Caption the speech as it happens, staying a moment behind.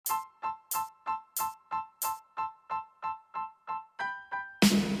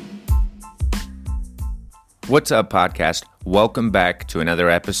What's up, podcast? Welcome back to another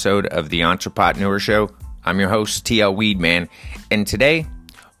episode of the Entrepreneur Show. I'm your host, TL Weedman, and today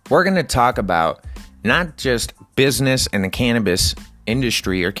we're going to talk about not just business and the cannabis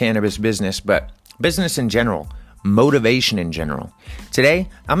industry or cannabis business, but business in general, motivation in general. Today,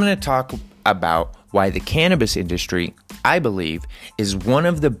 I'm going to talk about why the cannabis industry, I believe, is one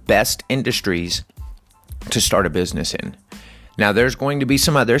of the best industries to start a business in. Now, there's going to be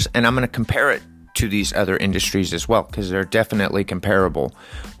some others, and I'm going to compare it to these other industries as well, because they're definitely comparable.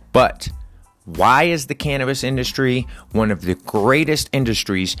 But why is the cannabis industry one of the greatest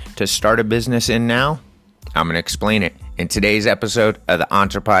industries to start a business in now? I'm going to explain it in today's episode of the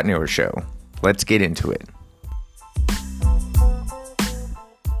Entrepreneur Show. Let's get into it.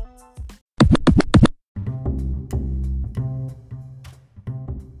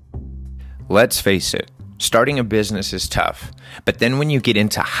 Let's face it. Starting a business is tough, but then when you get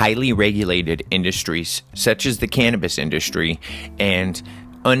into highly regulated industries, such as the cannabis industry, and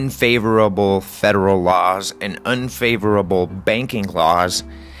unfavorable federal laws and unfavorable banking laws,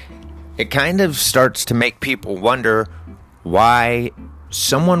 it kind of starts to make people wonder why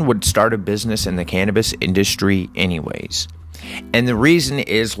someone would start a business in the cannabis industry anyways. And the reason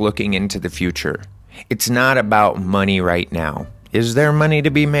is looking into the future. It's not about money right now. Is there money to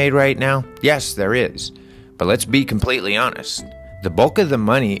be made right now? Yes, there is. But let's be completely honest. The bulk of the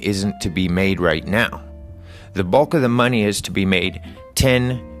money isn't to be made right now. The bulk of the money is to be made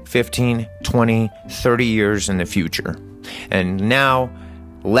 10, 15, 20, 30 years in the future. And now,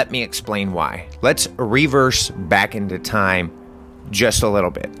 let me explain why. Let's reverse back into time just a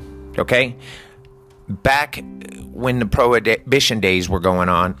little bit, okay? Back when the prohibition days were going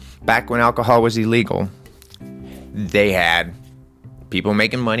on, back when alcohol was illegal, they had people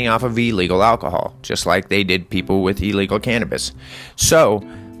making money off of illegal alcohol, just like they did people with illegal cannabis. So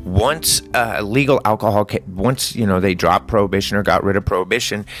once legal alcohol, once they dropped prohibition or got rid of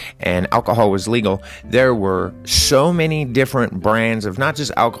prohibition and alcohol was legal, there were so many different brands of not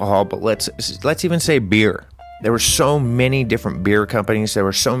just alcohol, but let's even say beer. There were so many different beer companies. There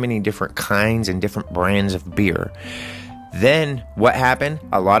were so many different kinds and different brands of beer. Then what happened?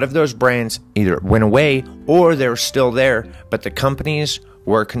 A lot of those brands either went away or they're still there, but the companies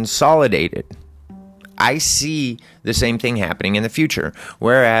were consolidated. I see the same thing happening in the future.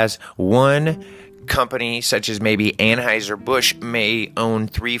 Whereas one company, such as maybe Anheuser-Busch, may own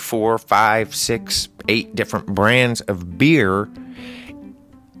 3, 4, 5, 6, 8 different brands of beer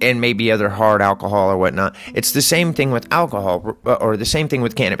and maybe other hard alcohol or whatnot. It's the same thing with alcohol or the same thing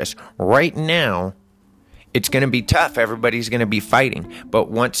with cannabis. Right now, it's going to be tough. Everybody's going to be fighting. But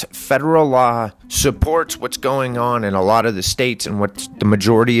once federal law supports what's going on in a lot of the states and what the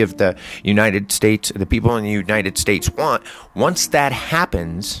majority of the United States, the people in the United States want, once that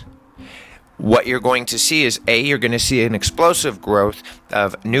happens, what you're going to see is, you're going to see an explosive growth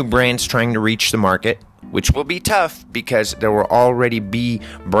of new brands trying to reach the market, which will be tough because there will already be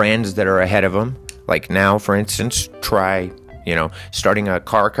brands that are ahead of them. Like now, for instance, try, starting a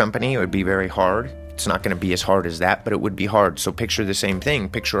car company. It would be very hard. It's not going to be as hard as that, but it would be hard. So picture the same thing.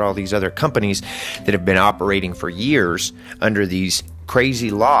 Picture all these other companies that have been operating for years under these crazy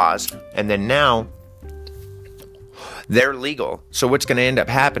laws, and then now they're legal. So what's going to end up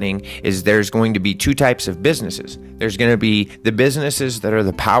happening is there's going to be two types of businesses. There's going to be the businesses that are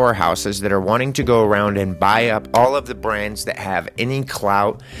the powerhouses that are wanting to go around and buy up all of the brands that have any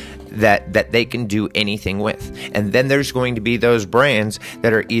clout that they can do anything with. And then there's going to be those brands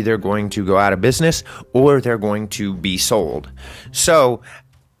that are either going to go out of business or they're going to be sold. So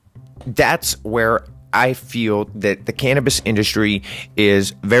that's where I feel that the cannabis industry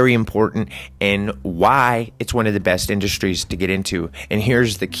is very important and why it's one of the best industries to get into. And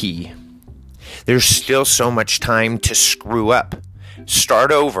here's the key. There's still so much time to screw up.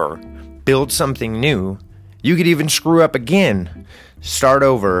 Start over. Build something new. You could even screw up again. Start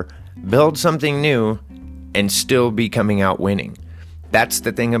over. Build something new and still be coming out winning. That's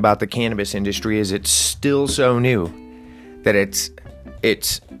the thing about the cannabis industry, is it's still so new that it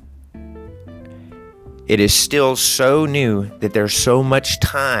is still so new that there's so much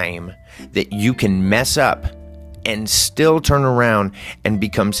time that you can mess up and still turn around and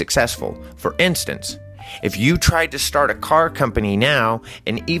become successful. For instance, if you tried to start a car company now,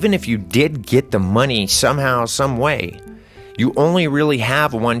 and even if you did get the money somehow, some way, you only really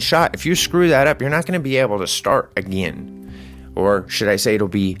have one shot. If you screw that up, you're not going to be able to start again. Or should I say it'll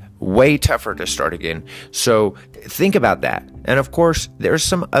be way tougher to start again. So think about that. And of course, there's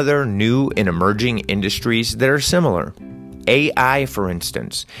some other new and emerging industries that are similar. AI, for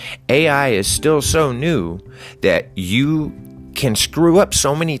instance. AI is still so new that you can screw up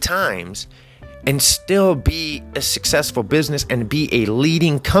so many times and still be a successful business and be a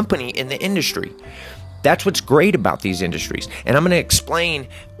leading company in the industry. That's what's great about these industries. And I'm going to explain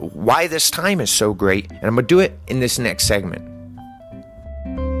why this time is so great. And I'm going to do it in this next segment.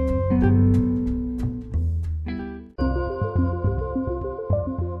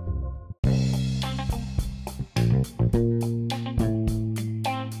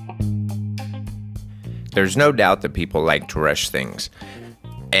 There's no doubt that people like to rush things.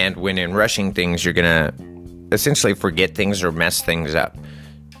 And when in rushing things, you're going to essentially forget things or mess things up.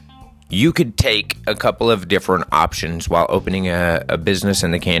 You could take a couple of different options while opening a business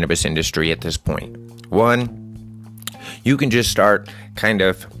in the cannabis industry at this point. One, you can just start kind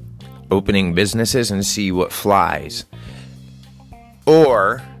of opening businesses and see what flies.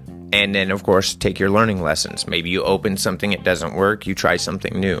 And then, of course, take your learning lessons. Maybe you open something, it doesn't work, you try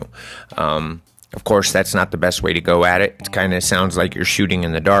something new. Of course, that's not the best way to go at it. It kind of sounds like you're shooting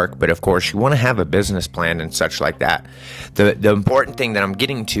in the dark, but of course, you want to have a business plan and such like that. The important thing that I'm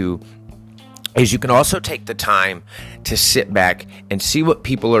getting to is you can also take the time to sit back and see what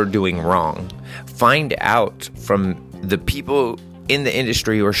people are doing wrong. Find out from the people in the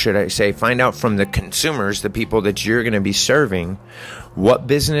industry, or should I say, find out from the consumers, the people that you're going to be serving, what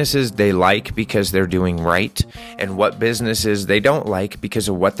businesses they like because they're doing right, and what businesses they don't like because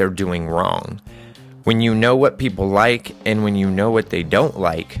of what they're doing wrong. When you know what people like and when you know what they don't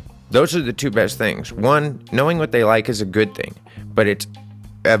like, those are the two best things. One, knowing what they like is a good thing, but it's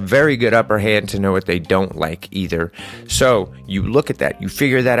a very good upper hand to know what they don't like either. So you look at that, you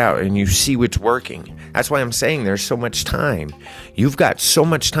figure that out, and you see what's working. That's why I'm saying there's so much time. You've got so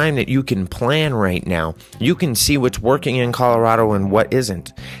much time that you can plan right now. You can see what's working in Colorado and what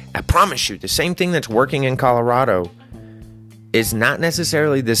isn't. I promise you, the same thing that's working in Colorado is not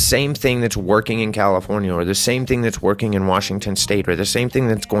necessarily the same thing that's working in California, or the same thing that's working in Washington State, or the same thing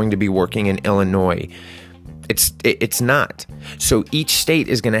that's going to be working in Illinois. It's not. So each state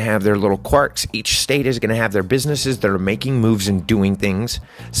is going to have their little quirks. Each state is going to have their businesses that are making moves and doing things.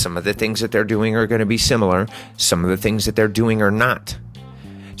 Some of the things that they're doing are going to be similar. Some of the things that they're doing are not.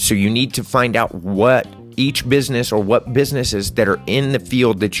 So you need to find out what each business, or what businesses that are in the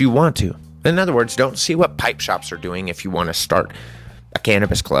field that you want to. In other words, don't see what pipe shops are doing if you want to start a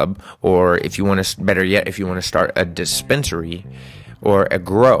cannabis club, or if you want to, better yet, if you want to start a dispensary or a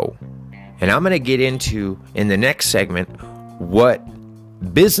grow. And I'm going to get into, in the next segment, what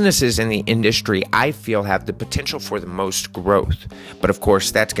businesses in the industry I feel have the potential for the most growth. But of course,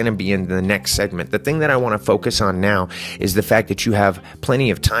 that's going to be in the next segment. The thing that I want to focus on now is the fact that you have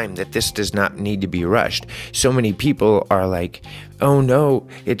plenty of time, that this does not need to be rushed. So many people are like, oh no,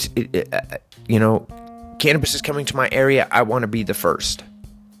 cannabis is coming to my area, I want to be the first.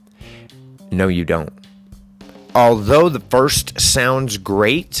 No, you don't. Although the first sounds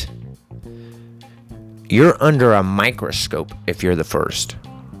great, you're under a microscope if you're the first.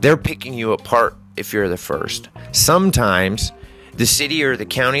 They're picking you apart if you're the first. Sometimes the city or the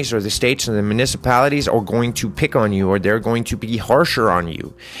counties or the states and the municipalities are going to pick on you, or they're going to be harsher on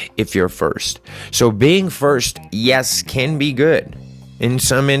you if you're first. So being first, yes, can be good. In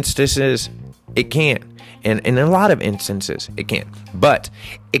some instances, it can. And in a lot of instances, it can. But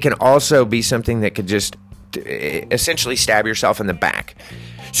it can also be something that could just essentially stab yourself in the back.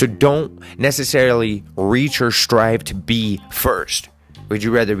 So don't necessarily reach or strive to be first. Would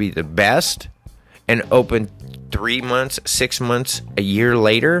you rather be the best and open 3 months, 6 months, a year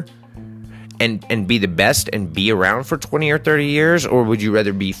later and be the best and be around for 20 or 30 years? Or would you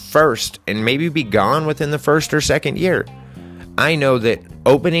rather be first and maybe be gone within the first or second year? I know that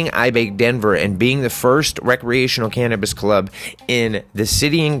opening iBake Denver and being the first recreational cannabis club in the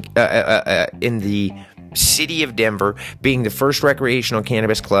city, in the city of Denver, being the first recreational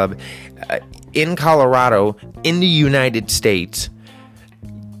cannabis club in Colorado, in the United States,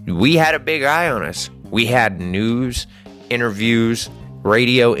 we had a big eye on us. We had news, interviews,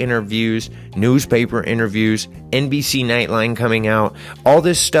 radio interviews, newspaper interviews, NBC Nightline coming out, all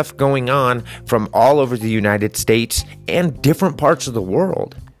this stuff going on from all over the United States and different parts of the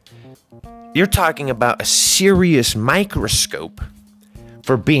world. You're talking about a serious microscope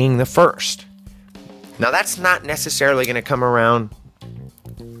for being the first. Now, that's not necessarily going to come around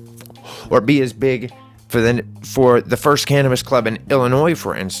or be as big for the first cannabis club in Illinois,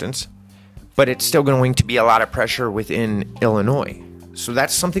 for instance, but it's still going to be a lot of pressure within Illinois. So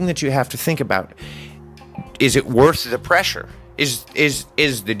that's something that you have to think about. Is it worth the pressure? Is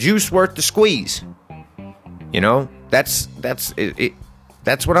the juice worth the squeeze? You know, that's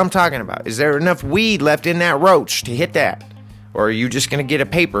what I'm talking about. Is there enough weed left in that roach to hit that? Or are you just going to get a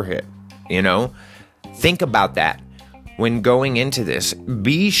paper hit? You know? Think about that when going into this.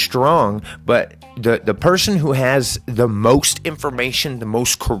 Be strong, but the person who has the most information, the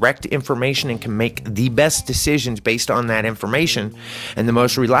most correct information, and can make the best decisions based on that information and the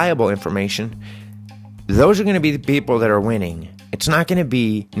most reliable information, those are going to be the people that are winning. It's not going to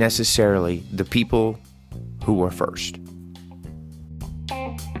be necessarily the people who were first.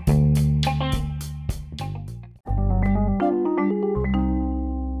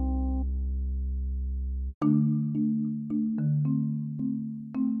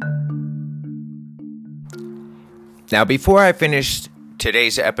 Now, before I finish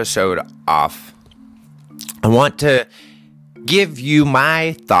today's episode off, I want to give you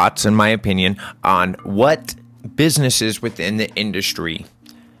my thoughts and my opinion on what businesses within the industry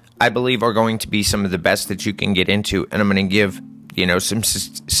I believe are going to be some of the best that you can get into. And I'm going to give, some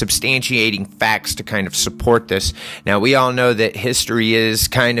substantiating facts to kind of support this. Now, we all know that history is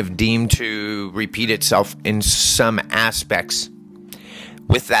kind of deemed to repeat itself in some aspects.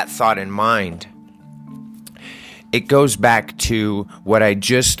 With that thought in mind, it goes back to what I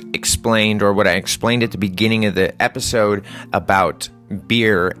just explained, or what I explained at the beginning of the episode about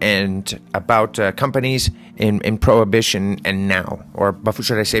beer and about companies in Prohibition and now, or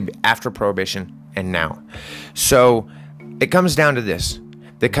should I say after Prohibition and now. So it comes down to this.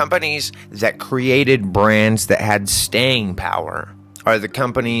 The companies that created brands that had staying power are the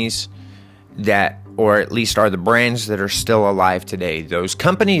companies that, or at least are the brands that are still alive today. Those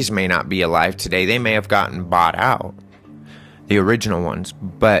companies may not be alive today. They may have gotten bought out, the original ones,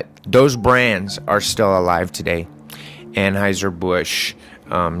 but those brands are still alive today. Anheuser-Busch,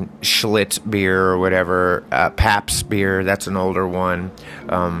 Schlitz beer or whatever, Pabst beer, that's an older one.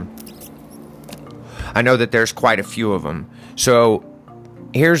 I know that there's quite a few of them. So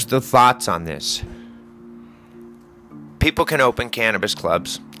here's the thoughts on this. People can open cannabis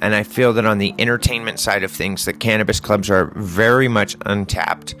clubs, and I feel that on the entertainment side of things, that cannabis clubs are very much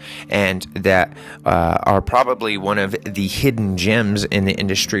untapped, and that are probably one of the hidden gems in the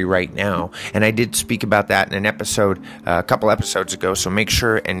industry right now. And I did speak about that in an episode a couple episodes ago, so make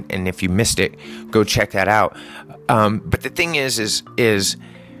sure, and if you missed it, go check that out. But the thing is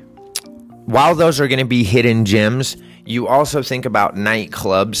while those are going to be hidden gems, you also think about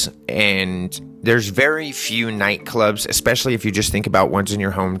nightclubs, and there's very few nightclubs, especially if you just think about ones in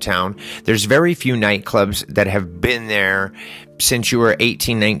your hometown. There's very few nightclubs that have been there since you were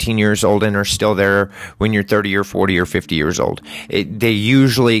 18, 19 years old and are still there when you're 30 or 40 or 50 years old. They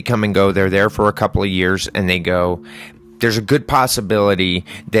usually come and go. They're there for a couple of years and they go. There's a good possibility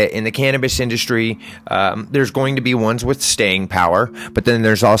that in the cannabis industry, there's going to be ones with staying power, but then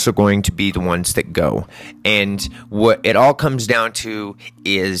there's also going to be the ones that go. And what it all comes down to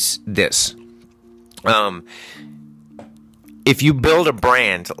is this. If you build a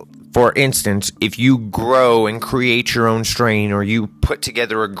brand, for instance, if you grow and create your own strain, or you put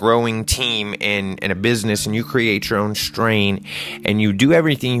together a growing team in a business and you create your own strain, and you do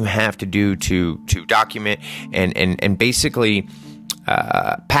everything you have to do to document and basically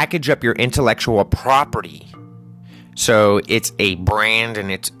package up your intellectual property. So it's a brand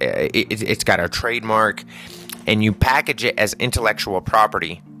and it's got a trademark, and you package it as intellectual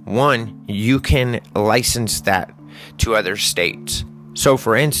property. One, you can license that to other states. So,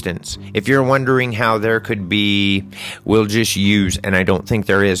 for instance, if you're wondering how there could be, we'll just use, and I don't think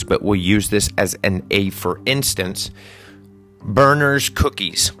there is, but we'll use this as for instance, Berner's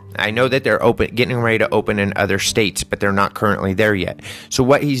Cookies. I know that they're getting ready to open in other states, but they're not currently there yet. So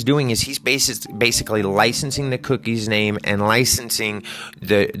what he's doing is he's basically licensing the cookies name and licensing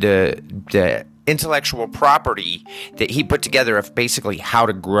the intellectual property that he put together of basically how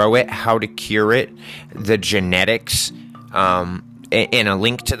to grow it, how to cure it, the genetics, and a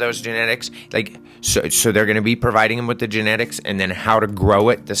link to those genetics. So they're going to be providing him with the genetics, and then how to grow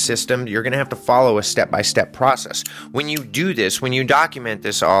it, the system. You're going to have to follow a step-by-step process. When you do this, when you document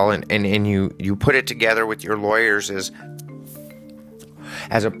this all and you put it together with your lawyers as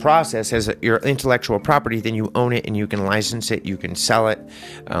a process, as your intellectual property, then you own it and you can license it, you can sell it,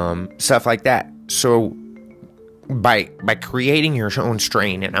 stuff like that. So by creating your own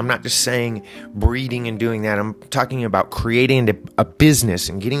strain, and I'm not just saying breeding and doing that, I'm talking about creating a business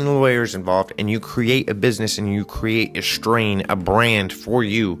and getting the lawyers involved, and you create a business and you create a strain, a brand for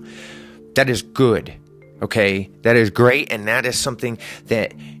you. That is good, okay? That is great, and that is something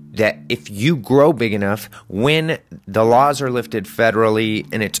that if you grow big enough, when the laws are lifted federally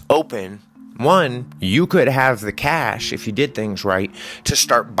and it's open, one, you could have the cash, if you did things right, to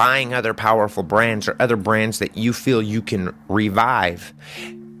start buying other powerful brands or other brands that you feel you can revive.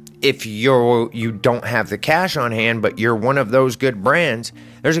 If you don't have the cash on hand, but you're one of those good brands,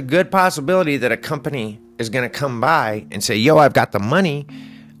 there's a good possibility that a company is going to come by and say, yo, I've got the money.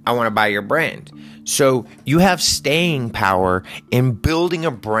 I want to buy your brand. So you have staying power in building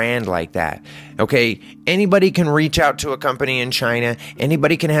a brand like that. Okay, anybody can reach out to a company in China.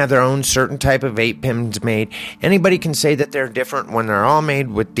 Anybody can have their own certain type of vape pens made. Anybody can say that they're different when they're all made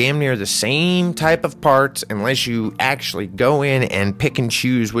with damn near the same type of parts, unless you actually go in and pick and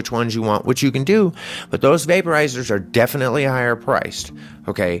choose which ones you want, which you can do. But those vaporizers are definitely higher priced.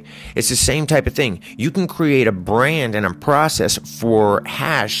 Okay, it's the same type of thing. You can create a brand and a process for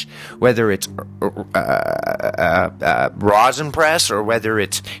hash, whether it's rosin press or whether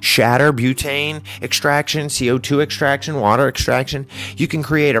it's shatter, butane extraction, CO2 extraction, water extraction. You can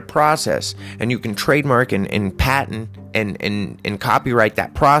create a process and you can trademark and patent and copyright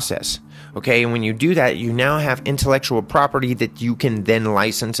that process. Okay, and when you do that, you now have intellectual property that you can then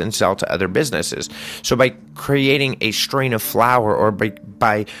license and sell to other businesses. So by creating a strain of flower, or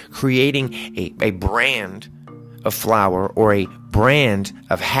by creating a brand of flower, or a brand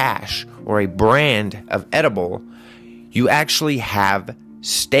of hash, or a brand of edible, you actually have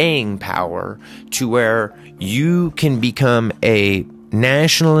staying power to where you can become a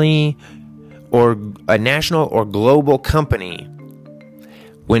national or global company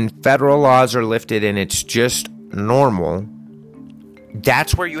when federal laws are lifted and it's just normal.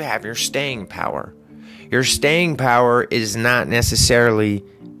 That's where you have your staying power. Your staying power is not necessarily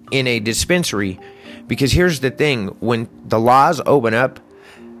in a dispensary, because here's the thing: when the laws open up,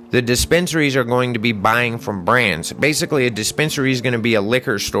 the dispensaries are going to be buying from brands. Basically, a dispensary is going to be a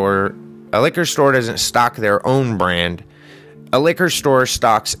liquor store. A liquor store doesn't stock their own brand. A liquor store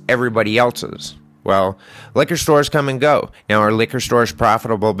stocks everybody else's. Well, liquor stores come and go. Now, are liquor stores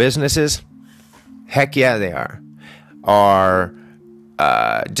profitable businesses? Heck yeah, they are. Are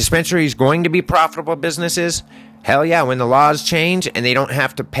dispensaries going to be profitable businesses? Hell yeah, when the laws change and they don't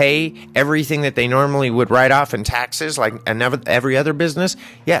have to pay everything that they normally would write off in taxes like every other business,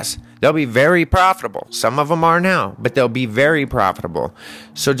 yes, they'll be very profitable. Some of them are now, but they'll be very profitable.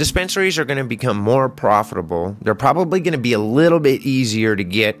 So dispensaries are going to become more profitable. They're probably going to be a little bit easier to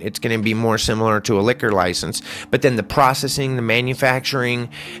get. It's going to be more similar to a liquor license. But then the processing, the manufacturing,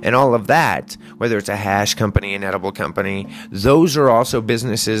 and all of that, whether it's a hash company, an edible company, those are also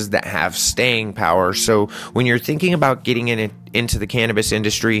businesses that have staying power. So when you're thinking about getting into the cannabis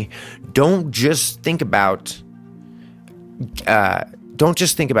industry, don't just think about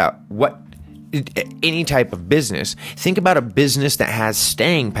what any type of business. Think about a business that has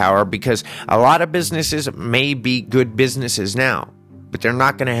staying power, because a lot of businesses may be good businesses now, but they're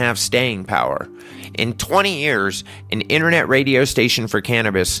not going to have staying power. In 20 years, an internet radio station for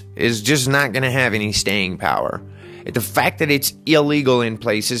cannabis is just not going to have any staying power. The fact that it's illegal in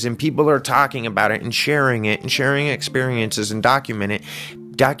places and people are talking about it and sharing experiences and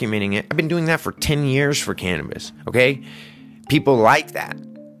documenting it. I've been doing that for 10 years for cannabis, okay? People like that.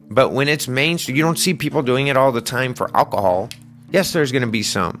 But when it's mainstream, you don't see people doing it all the time for alcohol. Yes, there's going to be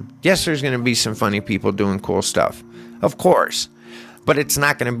some. Yes, there's going to be some funny people doing cool stuff. Of course. But it's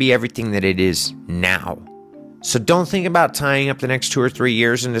not going to be everything that it is now. So don't think about tying up the next 2 or 3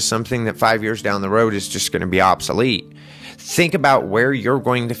 years into something that 5 years down the road is just going to be obsolete. Think about where you're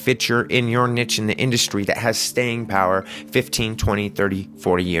going to fit in your niche in the industry that has staying power 15, 20, 30,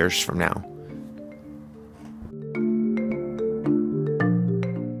 40 years from now.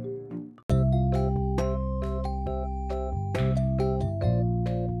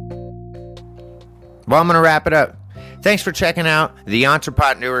 Well, I'm going to wrap it up. Thanks for checking out the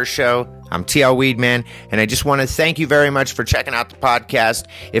Entrepreneur Show. I'm TL Weedman, and I just want to thank you very much for checking out the podcast.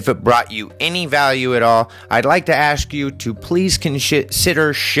 If it brought you any value at all, I'd like to ask you to please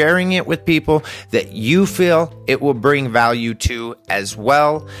consider sharing it with people that you feel it will bring value to as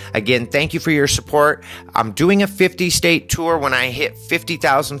well. Again, thank you for your support. I'm doing a 50-state tour. When I hit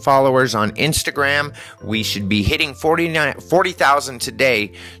 50,000 followers on Instagram, we should be hitting 40,000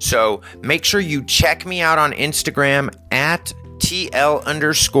 today. So make sure you check me out on Instagram at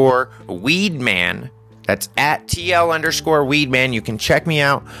TL_Weedman. That's at TL_Weedman. You can check me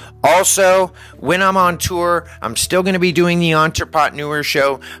out. Also, when I'm on tour, I'm still going to be doing the Entrepreneur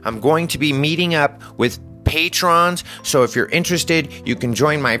Show. I'm going to be meeting up with patrons. So if you're interested, you can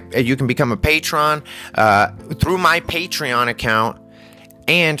become a patron through my Patreon account.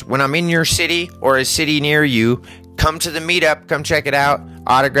 And when I'm in your city or a city near you, come to the meetup, come check it out.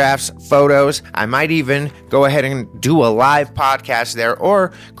 Autographs, photos. I might even go ahead and do a live podcast there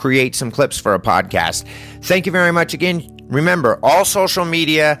or create some clips for a podcast. Thank you very much again. Remember, all social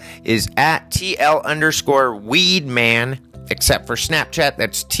media is at TL_Weedman, except for Snapchat.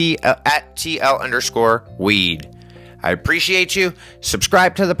 That's at TL_Weed. I appreciate you.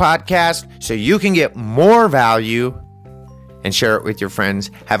 Subscribe to the podcast so you can get more value and share it with your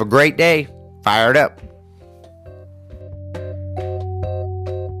friends. Have a great day. Fired up.